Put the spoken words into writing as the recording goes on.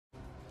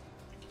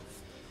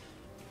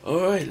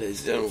Alright, ladies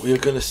and gentlemen, we are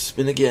going to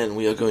spin again.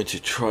 We are going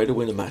to try to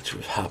win a match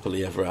with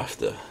Happily Ever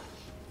After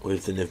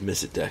with the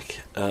Nivs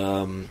deck.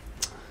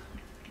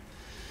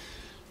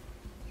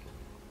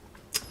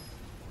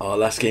 Our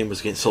last game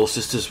was against Soul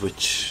Sisters,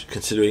 which,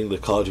 considering the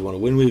card you want to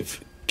win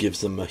with, gives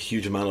them a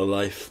huge amount of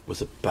life,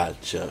 was a bad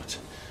shout.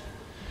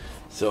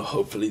 So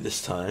hopefully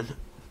this time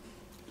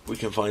we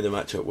can find a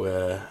matchup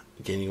where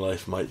gaining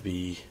life might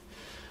be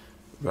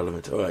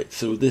relevant. Alright,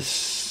 so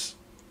this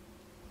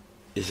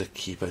is a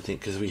keep, I think,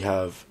 because we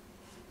have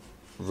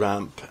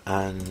Ramp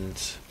and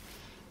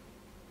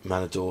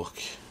Mana Dork.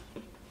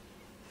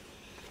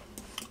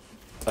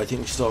 I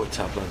think we start with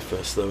Tapland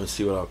first though and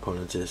see what our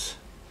opponent is.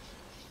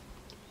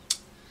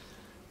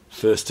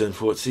 First turn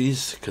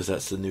Fortsies, because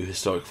that's the new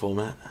historic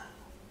format.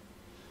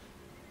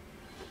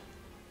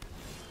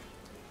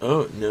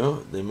 Oh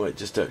no, they might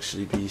just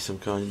actually be some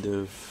kind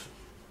of...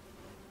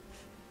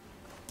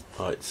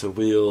 Alright, so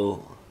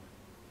we'll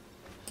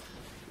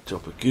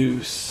drop a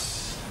Goose.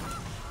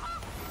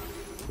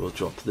 We'll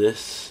drop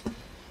this.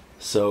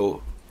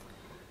 So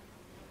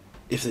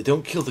if they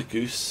don't kill the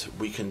Goose,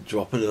 we can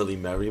drop an early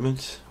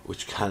Merriment,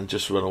 which can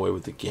just run away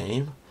with the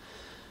game.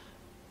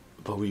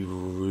 But we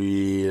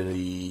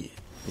really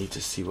need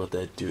to see what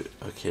they're doing.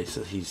 Okay,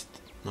 so he's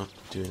not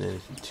doing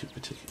anything too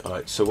particular.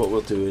 Alright, so what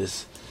we'll do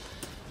is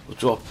we'll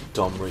drop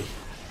Domri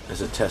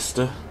as a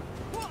tester.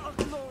 What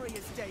a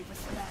glorious day for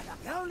Savannah.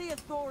 The only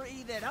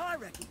authority that I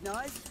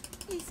recognize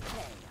is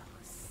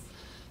chaos.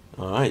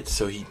 Alright,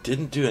 so he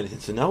didn't do anything.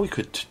 So now we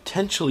could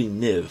potentially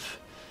Niv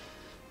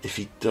if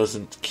he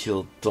doesn't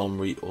kill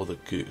Domri or the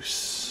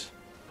Goose.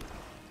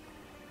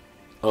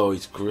 Oh,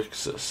 he's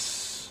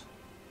Grixis.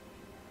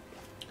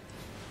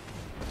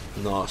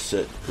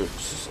 Narset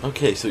Grixis.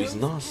 Okay, so he's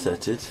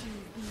Narsetted.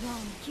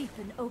 Keep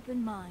an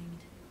open mind.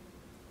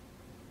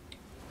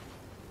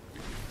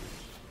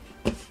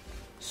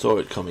 Saw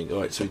it coming.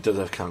 Alright, so he does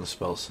have counter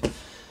spells.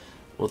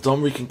 Well,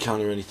 Domri can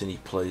counter anything he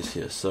plays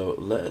here, so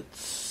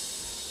let's...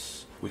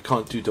 We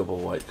can't do double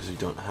white because we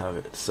don't have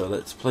it, so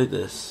let's play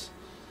this.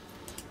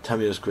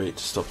 Tamio's great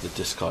to stop the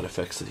discard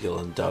effects that he'll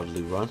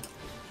undoubtedly run.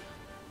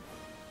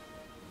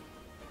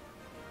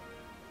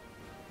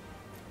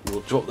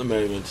 We'll drop the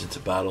Merriment into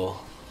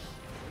battle.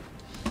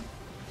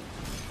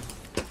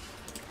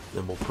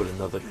 Then we'll put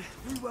another...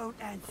 We won't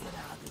answer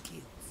the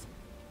guilds.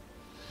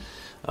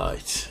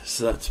 Alright,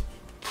 so that's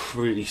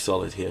pretty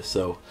solid here.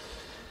 So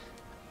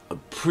I'm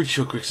pretty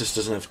sure Grixis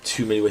doesn't have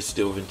too many ways to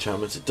deal with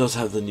enchantments. It does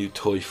have the new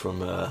toy from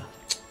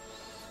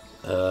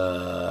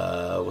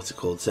what's it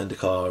called?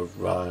 Zendikar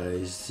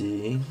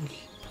Rising.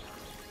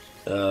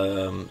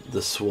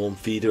 The Swarm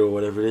Feeder or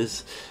whatever it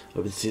is.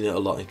 I've been seeing it a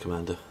lot in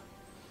Commander.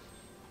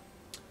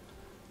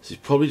 So he's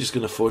probably just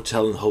going to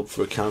foretell and hope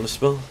for a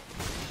counterspell.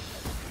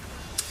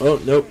 Oh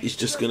nope, he's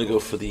just going to go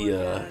for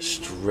the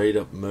straight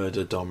up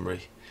murder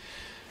Domri.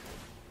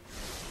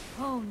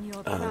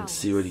 And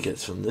see what he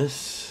gets from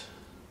this.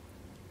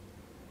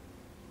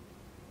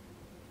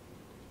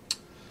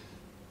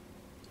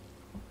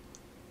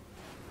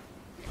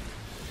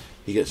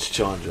 He gets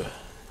Chandra.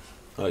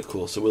 Alright,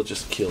 cool. So we'll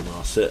just kill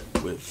Narset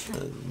with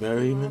a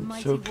Merriment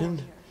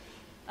token.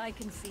 I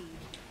concede.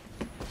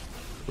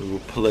 We will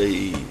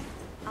play...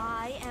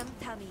 I am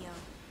Tamio.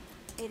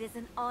 It is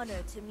an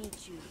honor to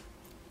meet you.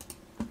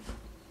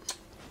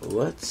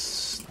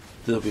 Let's...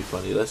 That'll be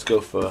funny. Let's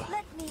go for...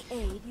 Let me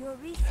aid your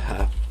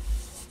research.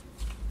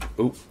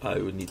 Oh, I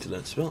would need to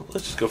learn spell.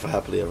 Let's just go for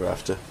Happily Ever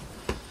After.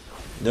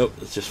 Nope,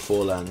 it's just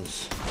 4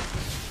 lands.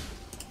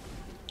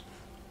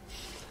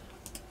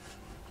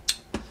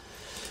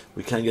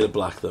 We can get a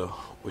black though,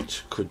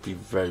 which could be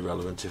very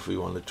relevant if we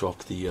want to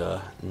drop the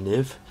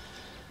Niv.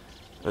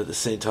 At the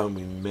same time,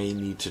 we may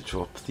need to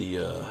drop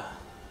the...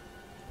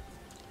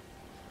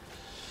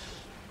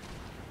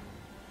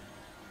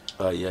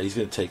 yeah, he's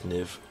going to take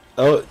Niv.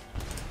 Oh,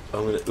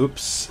 I'm going to...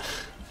 Oops.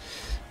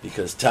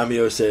 Because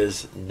Tamio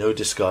says no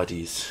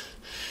discardees.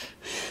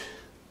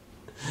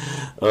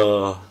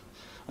 I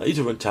need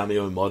to run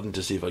Tamio in Modern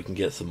to see if I can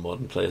get some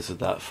Modern players with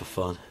that for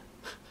fun.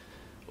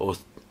 Or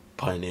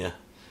Pioneer.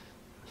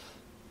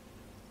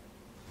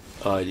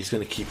 Alright, he's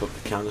going to keep up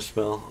the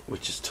counterspell,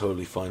 which is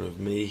totally fine with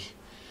me.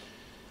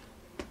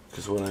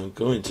 Because what I'm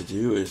going to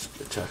do is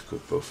attack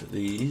with both of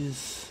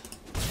these.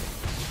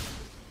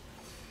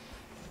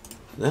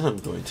 Then I'm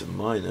going to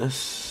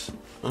minus.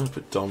 I'm going to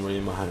put Domri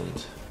in my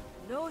hand.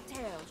 No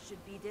tail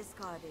should be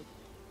discarded.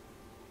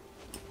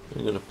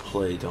 I'm going to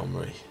play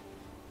Domri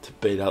to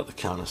bait out the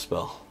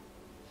counterspell.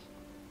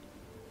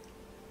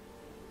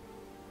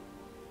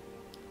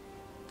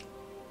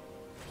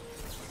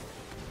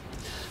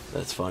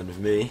 That's fine with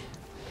me.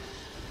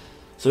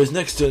 So his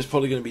next turn is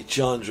probably going to be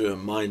Chandra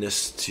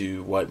minus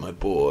to wipe my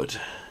board.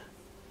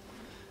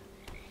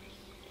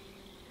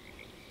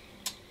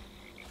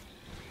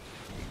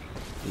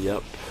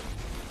 Yep.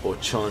 Or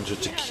Chandra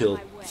to kill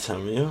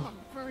Tamio.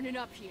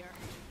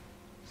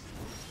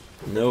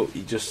 No,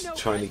 he's just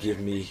trying to give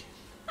me...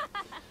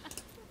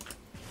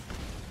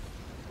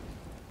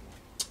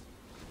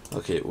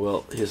 Okay,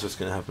 well, here's what's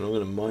going to happen. I'm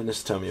going to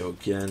minus Tamio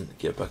again,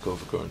 get back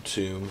Overgrown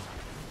Tomb.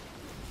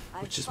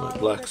 which is my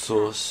black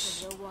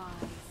source.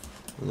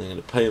 And then I'm going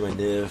to pay my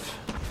Niv.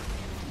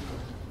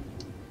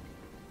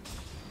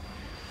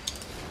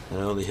 And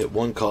I only hit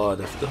one card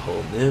after the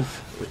whole Niv,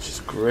 which is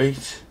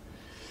great.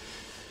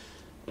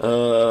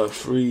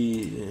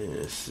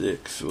 3,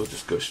 6, we'll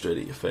just go straight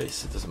at your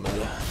face, it doesn't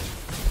matter.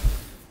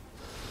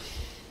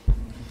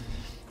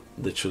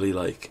 Literally,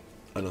 like,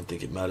 I don't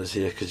think it matters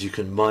here, because you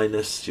can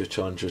minus your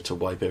Chandra to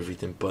wipe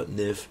everything but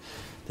Niv.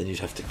 Then you'd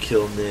have to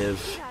kill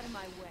Niv. Get out of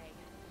my way.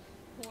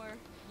 Or,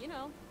 you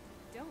know,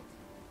 don't.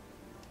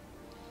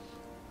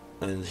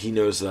 And he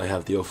knows that I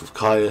have the Oath of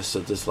Kaya, so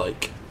there's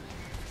like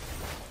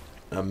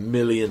a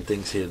million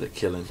things here that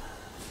kill him.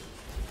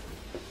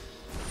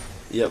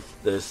 Yep,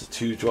 there's the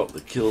 2-drop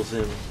that kills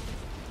him.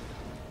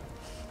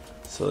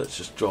 So let's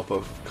just drop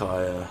Oath of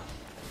Kaya.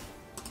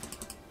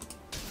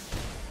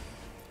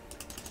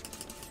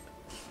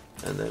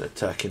 And then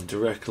attack him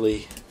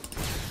directly.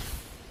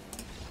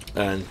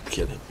 And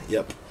kill him.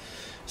 Yep.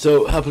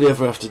 So Happily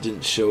Ever After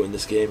didn't show in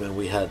this game, and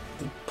we had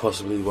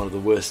possibly one of the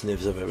worst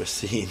Nivs I've ever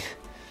seen.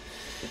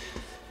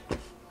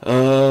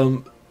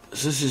 So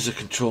this is a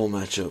control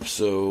matchup,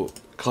 so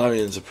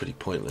Clarions are pretty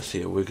pointless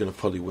here. We're going to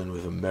probably win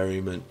with a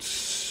Merriment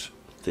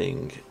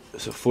thing.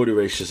 So 40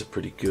 ratios are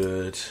pretty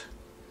good.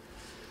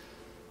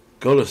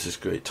 Golos is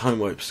great. Time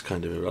Wipe's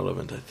kind of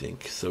irrelevant, I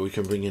think. So we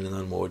can bring in an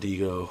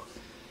Mordigo.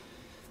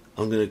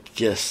 I'm going to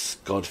guess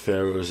God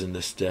Pharaoh's in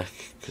this deck,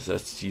 because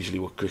that's usually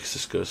what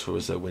Grixis goes for,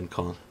 is their win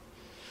con.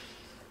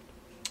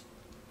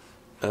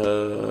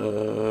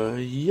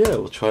 Yeah,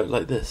 we'll try it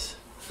like this.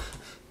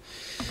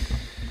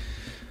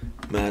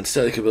 Man,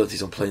 static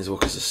abilities on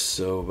Planeswalkers are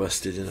so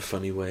busted in a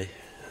funny way.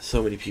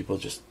 So many people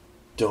just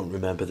don't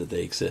remember that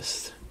they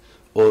exist.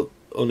 Or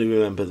only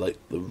remember like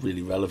the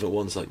really relevant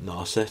ones like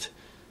Narset.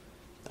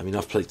 I mean,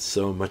 I've played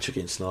so much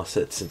against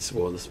Narset since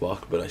War of the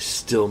Spark, but I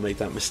still make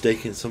that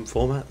mistake in some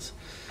formats,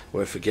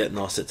 where I forget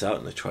Narset's out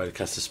and I try to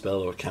cast a spell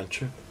or a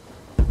cantrip.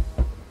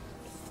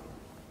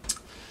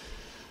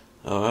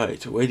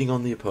 Alright, waiting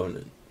on the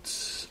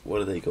opponent.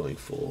 What are they going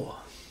for?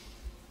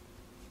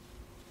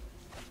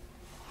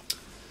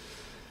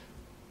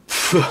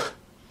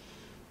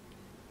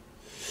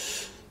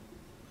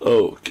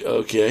 Oh,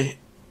 okay.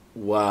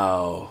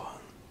 Wow.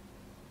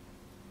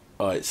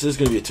 Alright, so there's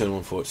going to be a turn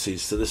 1 Fortseize,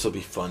 so this will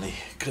be funny,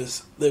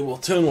 because they will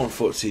turn 1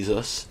 Fortseize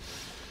us.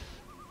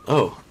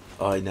 Oh,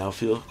 I now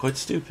feel quite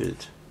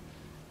stupid.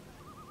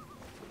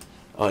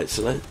 Alright,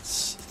 so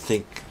let's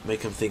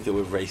make them think that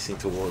we're racing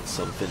towards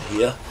something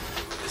here,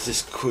 because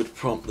this could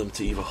prompt them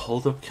to either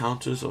hold up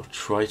counters or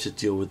try to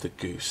deal with the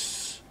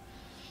goose.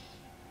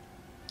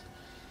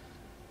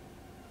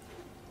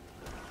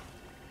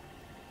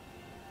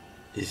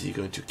 Is he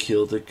going to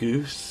kill the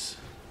goose?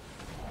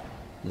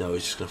 No,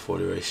 he's just going to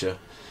 40 ratio.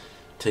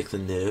 Take the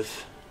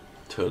Niv.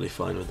 Totally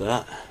fine with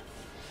that.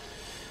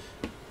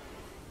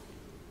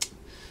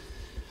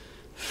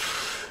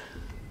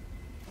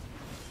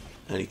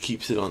 And he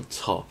keeps it on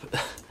top.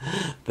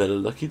 Better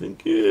lucky than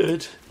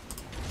good.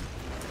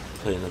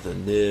 Play another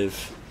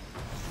Niv.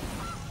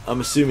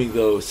 I'm assuming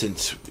though,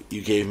 since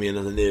you gave me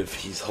another Niv,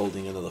 he's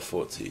holding another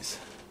Fortseize.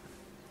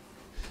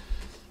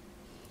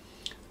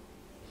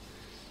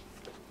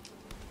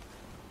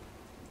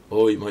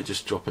 Or he might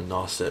just drop a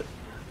Narset.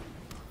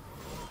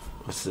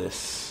 What's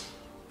this?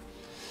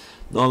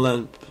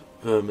 Non-land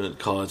permanent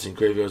cards in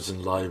graveyards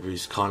and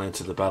libraries can't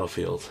enter the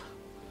battlefield.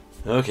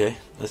 Okay,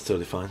 that's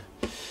totally fine.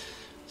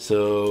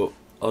 So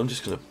I'm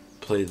just going to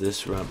play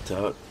this ramped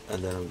out,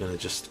 and then I'm going to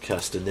just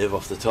cast a Niv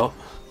off the top.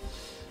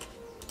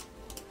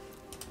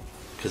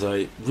 Because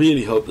I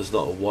really hope there's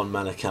not a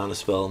 1-mana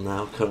counterspell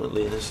now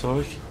currently in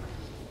Historic.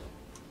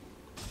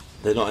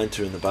 They're not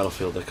entering the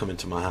battlefield, they come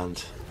into my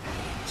hand.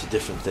 It's a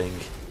different thing.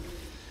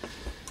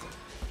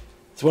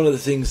 It's one of the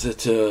things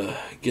that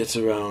gets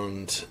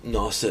around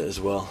Narset as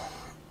well,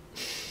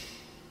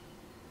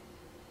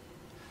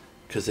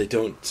 because they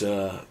don't.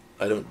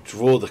 I don't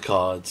draw the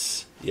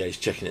cards. Yeah, he's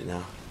checking it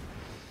now.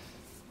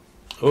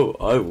 Oh,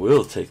 I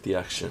will take the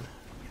action,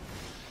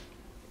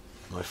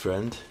 my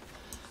friend.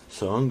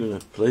 So I'm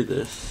gonna play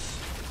this.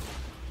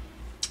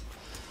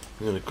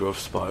 I'm gonna Growth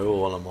Spiral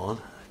while I'm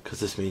on, because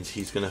this means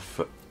he's gonna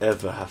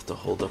forever have to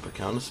hold up a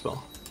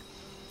counterspell.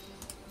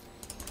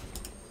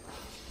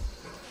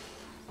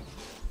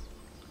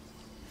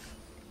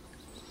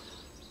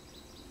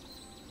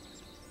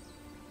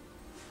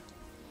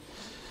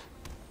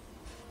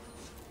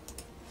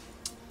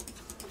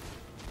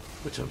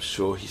 Which I'm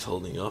sure he's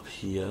holding up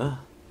here.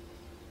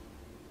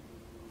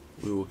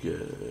 We will get...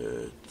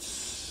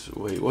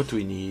 Wait, what do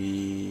we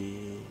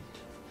need?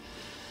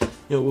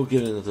 Yeah, we'll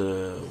get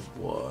another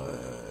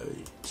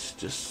white,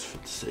 just for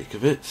the sake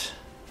of it.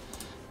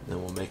 And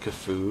then we'll make a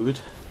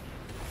food.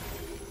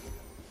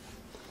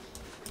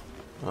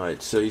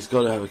 Alright, so he's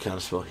got to have a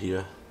counterspell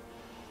here.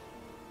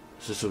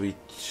 So this will be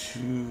 2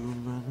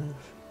 mana.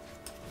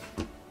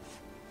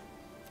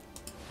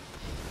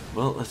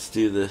 Well, let's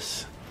do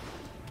this.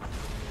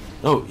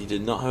 Oh, he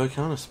did not have a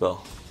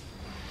counterspell.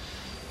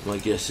 My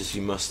guess is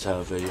he must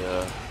have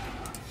a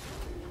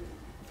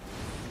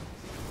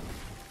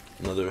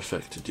another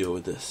effect to deal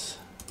with this.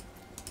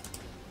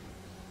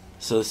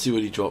 So let's see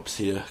what he drops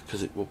here,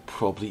 because it will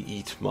probably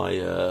eat my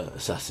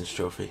Assassin's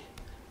Trophy.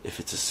 If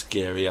it's a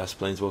scary ass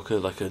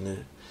Planeswalker like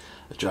a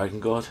Dragon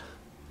God.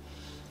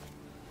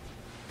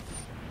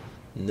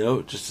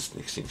 No, just an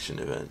extinction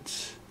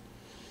event.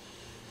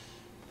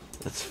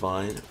 That's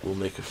fine. We'll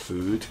make a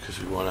food because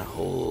we want to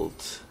hold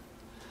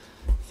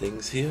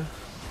things here.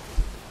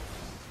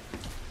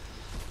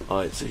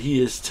 Alright, so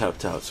he is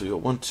tapped out. So we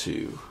got 1,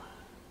 2.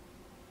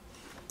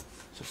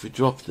 So if we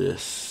drop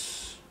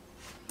this,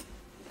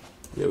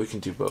 yeah, we can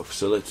do both.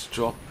 So let's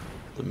drop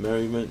the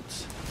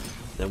Merriment,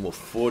 then we'll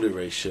Fort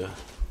Erasure.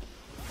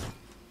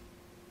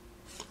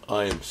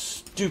 I am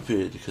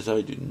stupid because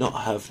I do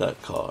not have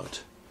that card.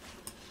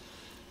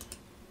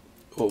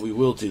 What we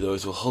will do though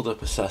is we'll hold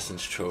up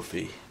Assassin's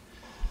Trophy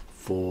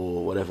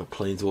for whatever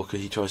Planeswalker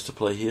he tries to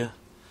play here.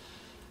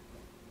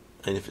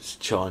 And if it's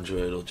Chandra,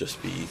 it'll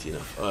just be easy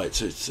enough. Alright,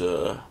 so it's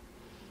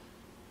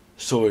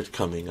Sword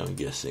coming, I'm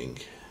guessing.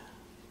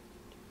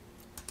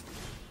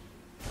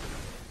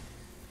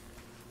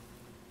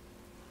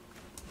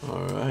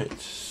 Alright,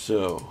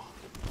 so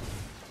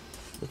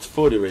let's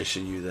Fort Erasure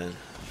you then,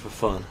 for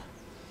fun.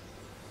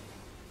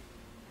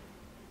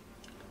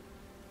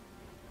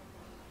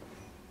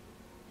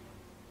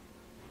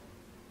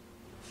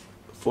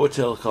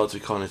 Foretell cards we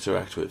can't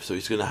interact with, so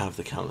he's going to have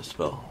the counter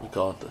spell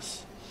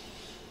regardless.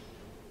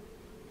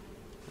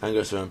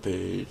 Anger's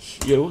Rampage.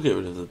 Yeah, we'll get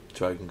rid of the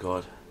Dragon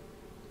God.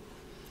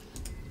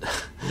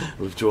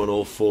 We've drawn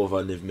all 4 of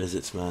our Niv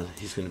Mizzets, man.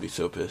 He's going to be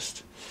so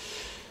pissed.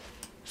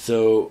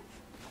 So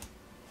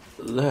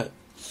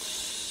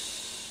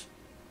let's,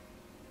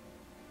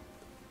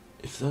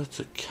 if that's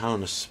a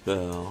counter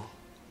spell,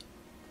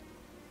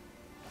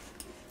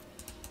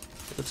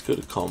 let's go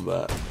to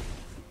combat.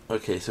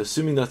 Okay, so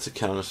assuming that's a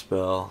counter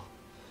spell,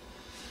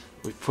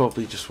 we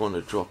probably just want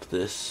to drop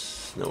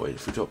this. No, wait,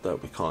 if we drop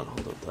that, we can't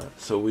hold up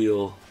that. So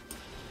we'll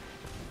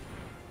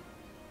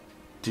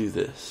do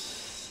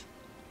this.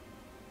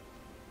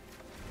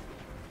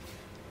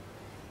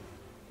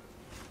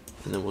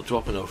 And then we'll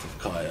drop an Oath of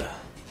Kaya.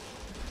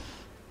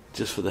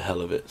 Just for the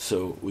hell of it.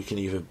 So we can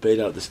either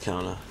bait out this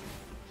counter.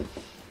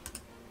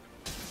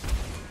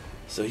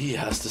 So he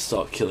has to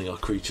start killing our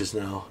creatures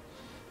now,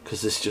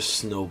 because this just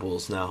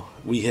snowballs now.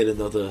 We hit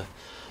another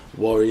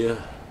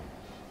warrior.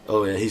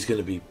 Oh yeah, he's going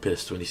to be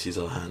pissed when he sees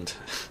our hand.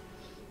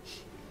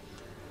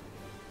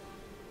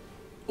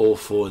 All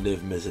 4 Niv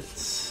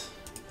Mizzets.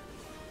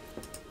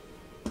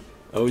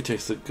 Oh, he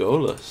takes the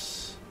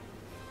Golas.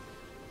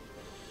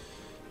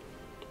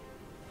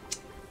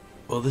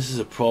 Well, this is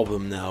a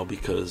problem now,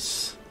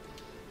 because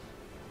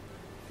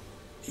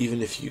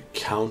even if you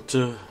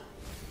counter...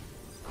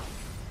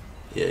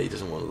 Yeah, he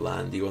doesn't want to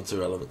land, he wants a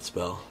relevant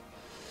spell.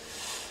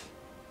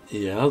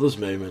 Yeah, those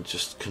Merriment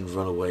just can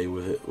run away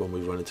with it when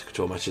we run into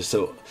control matches.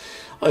 So,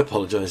 I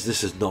apologise,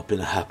 this has not been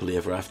a happily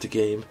ever after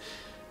game.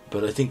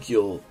 But I think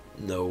you'll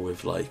know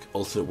with like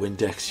alternate win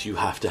decks, you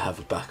have to have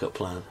a backup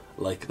plan.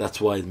 Like, that's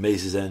why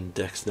Maze's End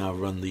decks now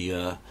run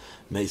the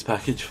Maze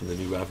package from the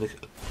new Ravnik.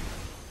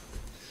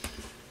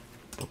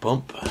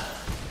 Bump.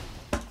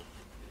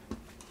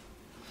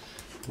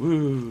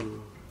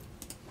 Woo.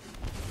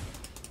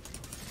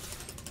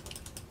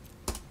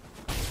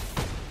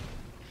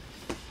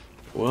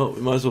 Well,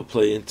 we might as well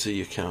play into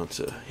your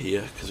counter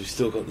here, because we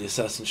still got the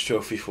Assassin's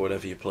Trophy for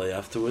whatever you play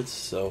afterwards,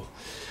 so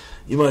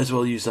you might as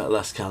well use that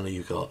last counter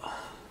you got.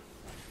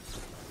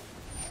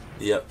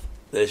 Yep,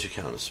 there's your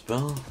counter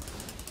spell.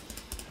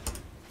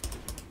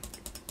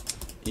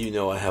 You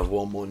know I have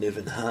 1 more Niv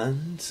in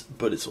hand,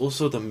 but it's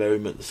also the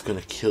Merriment that's going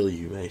to kill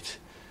you, mate.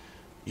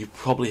 You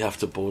probably have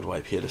to board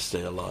wipe here to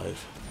stay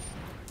alive.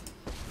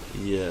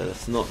 Yeah,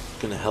 that's not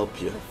going to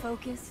help you. The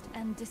focused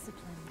and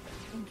disciplined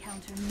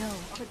encounter no,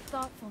 but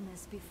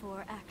thoughtfulness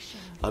before action.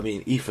 I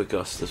mean, Ether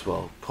Gust as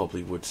well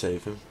probably would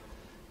save him.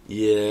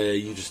 Yeah,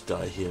 you just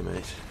die here,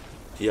 mate.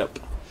 Yep.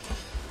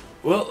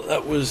 Well,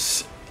 that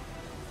was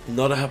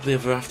not a happily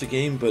ever after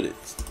game, but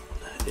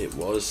it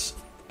was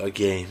a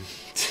game.